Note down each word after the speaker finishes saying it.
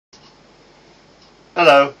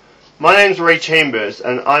Hello, my name's Ray Chambers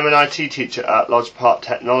and I'm an IT teacher at Lodge Park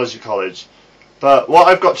Technology College. But what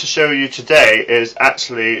I've got to show you today is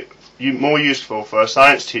actually more useful for a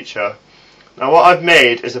science teacher. Now what I've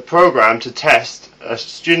made is a program to test a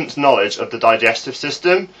student's knowledge of the digestive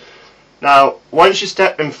system. Now once you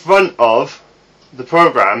step in front of the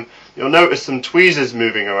program, you'll notice some tweezers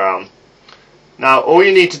moving around. Now all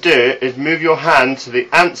you need to do is move your hand to the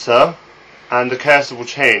answer and the cursor will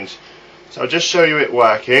change. So I'll just show you it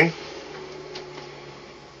working.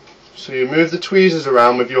 So you move the tweezers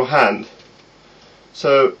around with your hand.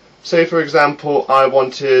 So say for example I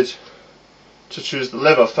wanted to choose the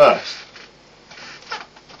liver first.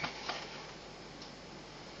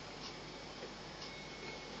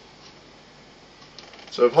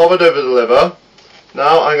 So I've hovered over the liver.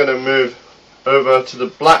 Now I'm going to move over to the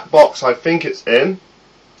black box I think it's in.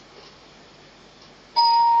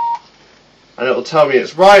 And it will tell me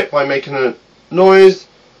it's right by making a noise,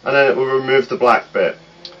 and then it will remove the black bit.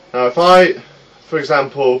 Now if I, for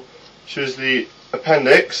example, choose the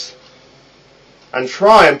appendix and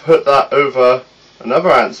try and put that over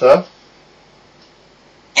another answer,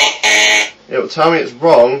 it will tell me it's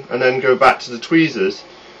wrong and then go back to the tweezers.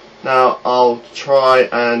 Now I'll try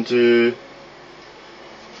and do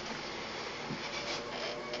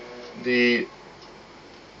the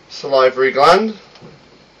salivary gland.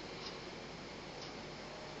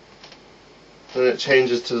 Then it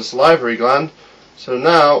changes to the salivary gland. So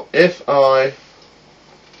now if I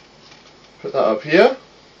put that up here,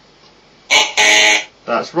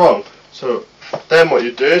 that's wrong. So then what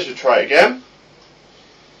you do is you try it again.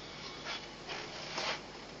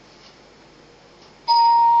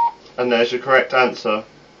 And there's your correct answer.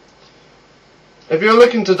 If you're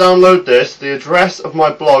looking to download this, the address of my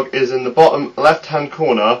blog is in the bottom left hand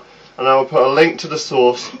corner, and I will put a link to the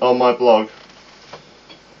source on my blog.